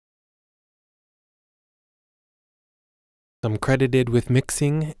I'm credited with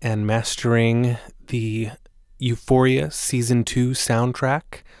mixing and mastering the Euphoria Season 2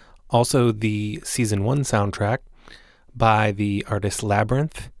 soundtrack, also the Season 1 soundtrack by the artist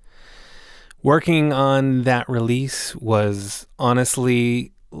Labrinth. Working on that release was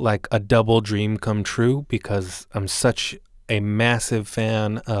honestly like a double dream come true because I'm such a massive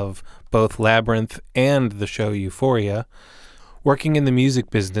fan of both Labrinth and the show Euphoria. Working in the music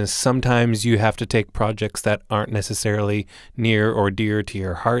business, sometimes you have to take projects that aren't necessarily near or dear to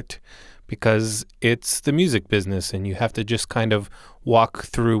your heart because it's the music business and you have to just kind of walk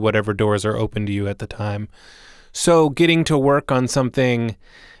through whatever doors are open to you at the time. So getting to work on something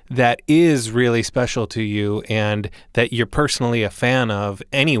that is really special to you and that you're personally a fan of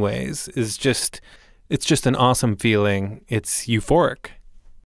anyways is it's just an awesome feeling. It's euphoric.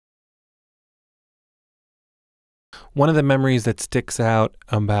 One of the memories that sticks out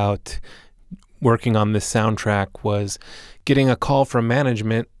about working on this soundtrack was getting a call from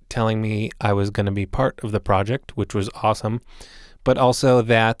management telling me I was going to be part of the project, which was awesome, but also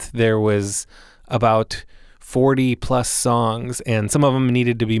that there was about 40 plus songs and some of them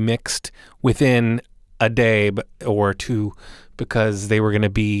needed to be mixed within a day or two because they were going to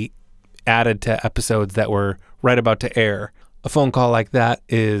be added to episodes that were right about to air. A phone call like that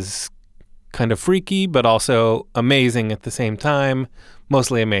is kind of freaky, but also amazing at the same time,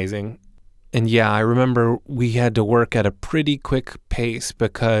 mostly amazing. And yeah, I remember we had to work at a pretty quick pace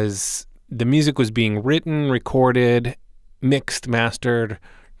because the music was being written, recorded, mixed, mastered,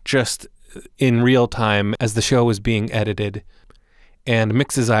 just in real time as the show was being edited. And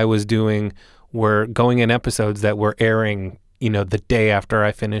mixes I was doing were going in episodes that were airing, the day after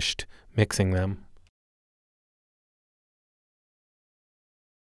I finished mixing them.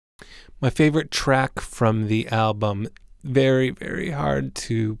 My favorite track from the album, very, very hard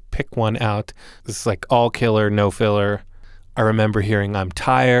to pick one out. It's like all killer, no filler. I remember hearing I'm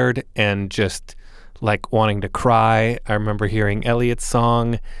Tired and just like wanting to cry. I remember hearing Elliot's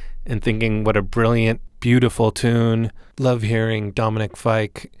song and thinking what a brilliant, beautiful tune. Love hearing Dominic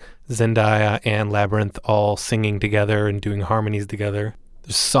Fike, Zendaya, and Labrinth all singing together and doing harmonies together.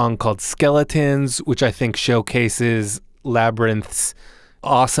 There's a song called Skeletons, which I think showcases Labrinth's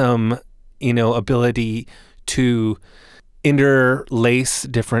awesome ability to interlace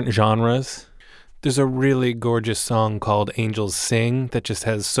different genres. There's a really gorgeous song called Angels Sing that just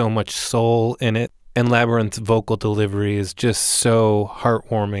has so much soul in it. And Labrinth's vocal delivery is just so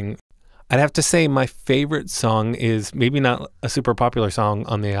heartwarming. I'd have to say my favorite song is maybe not a super popular song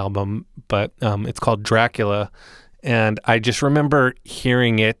on the album, but it's called Dracula. And I just remember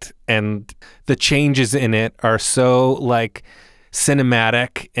hearing it and the changes in it are so like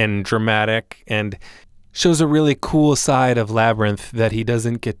cinematic and dramatic and shows a really cool side of Labrinth that he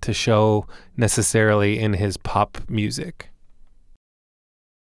doesn't get to show necessarily in his pop music.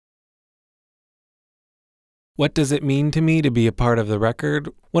 What does it mean to me to be a part of the record?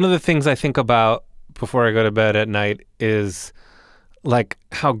 One of the things I think about before I go to bed at night is like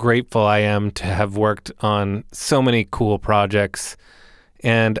how grateful I am to have worked on so many cool projects.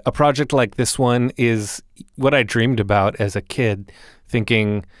 And a project like this one is what I dreamed about as a kid,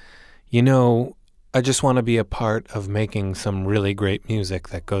 thinking, I just want to be a part of making some really great music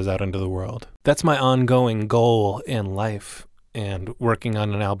that goes out into the world. That's my ongoing goal in life, and working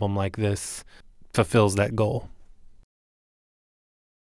on an album like this fulfills that goal.